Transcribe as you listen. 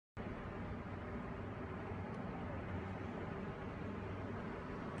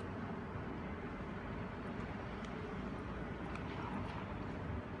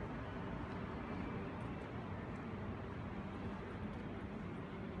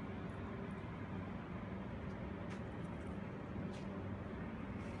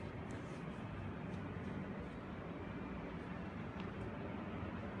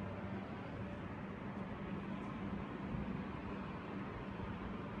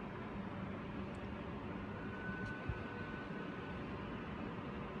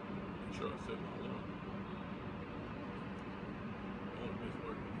sure I set my alarm.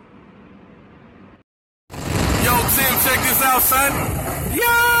 Yo, Tim, check this out, son.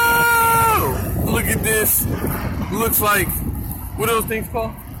 Yo! Look at this. Looks like, what are those things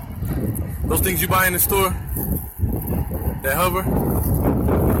called? Those things you buy in the store? That hover?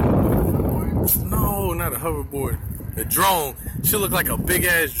 No, not a hoverboard. A drone. Should look like a big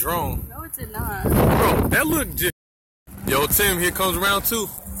ass drone. No, it's not. Bro, that look just. Yo, Tim, here comes round two.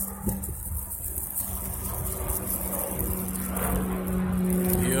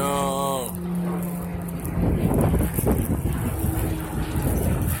 Yo.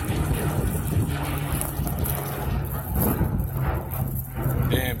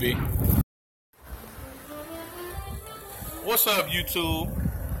 Damn, B. What's up, YouTube?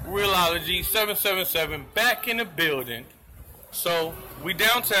 Realology 777 back in the building. So, we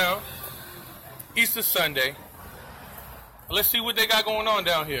downtown, Easter Sunday. Let's see what they got going on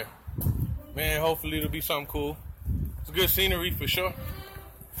down here. Man, hopefully it'll be something cool. It's good scenery for sure.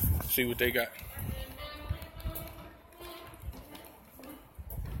 See what they got.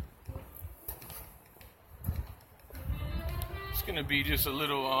 It's gonna be just a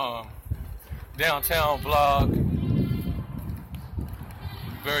little downtown vlog.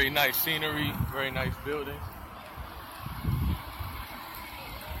 Very nice scenery, very nice buildings.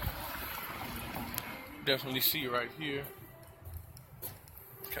 Definitely see right here.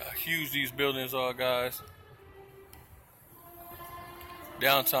 Look how huge these buildings are, guys.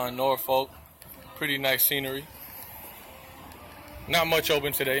 Downtown Norfolk, pretty nice scenery. Not much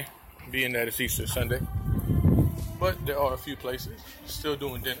open today, being that it's Easter Sunday. But there are a few places still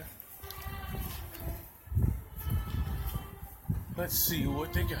doing dinner. Let's see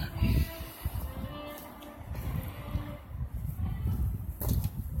what they got.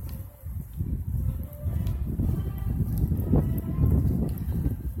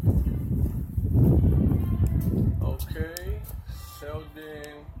 Okay,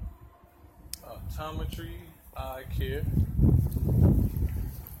 Selden Optometry Eye Care.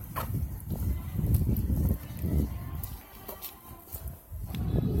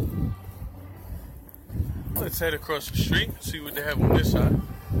 Let's head across the street and see what they have on this side.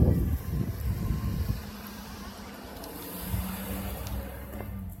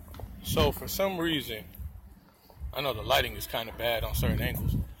 So for some reason, I know the lighting is kind of bad on certain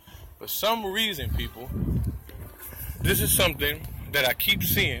angles, but some reason, people, this is something that I keep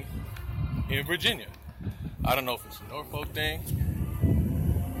seeing in Virginia. I don't know if it's a Norfolk thing,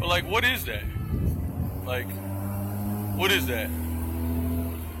 but like, what is that? Like, what is that?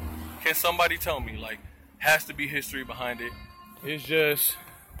 Can somebody tell me? Like, has to be history behind it. It's just,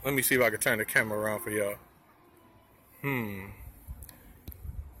 let me see if I can turn the camera around for y'all. I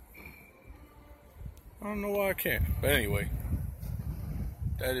don't know why I can't, but anyway,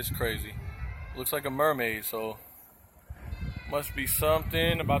 that is crazy. Looks like a mermaid, so must be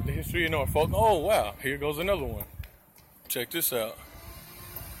something about the history of Norfolk. Oh wow, here goes another one. Check this out.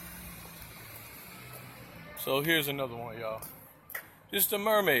 So here's another one, y'all. Just a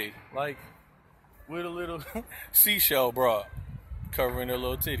mermaid, like, with a little seashell bra covering her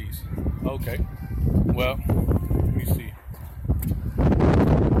little titties. Okay. Well, let me see.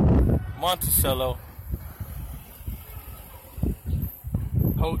 Monticello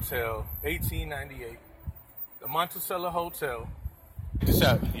Hotel, 1898. The Monticello Hotel. Check this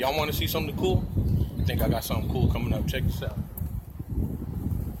out. Y'all want to see something cool? I think I got something cool coming up. Check this out.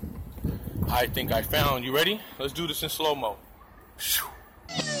 I think I found. You ready? Let's do this in slow-mo.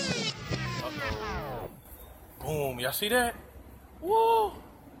 Boom, y'all see that? Whoa!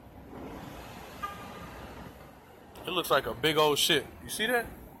 It looks like a big old ship. You see that?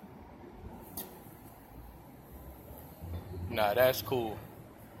 Nah, that's cool.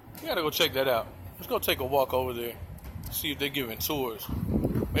 We gotta go check that out. Let's go take a walk over there. See if they're giving tours.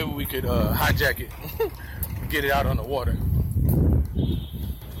 Maybe we could hijack it. Get it out on the water.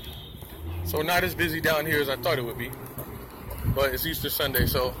 So not as busy down here as I thought it would be. But it's Easter Sunday,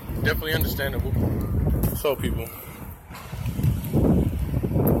 so definitely understandable. So people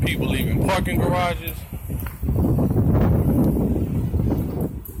leaving parking garages,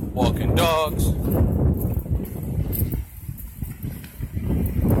 walking dogs.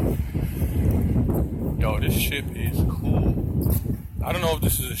 Yo, this ship is cool. I don't know if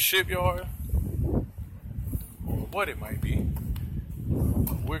this is a shipyard or what it might be.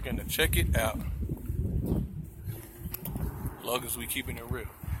 We're gonna check it out. As long as we keeping it real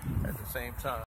at the same time.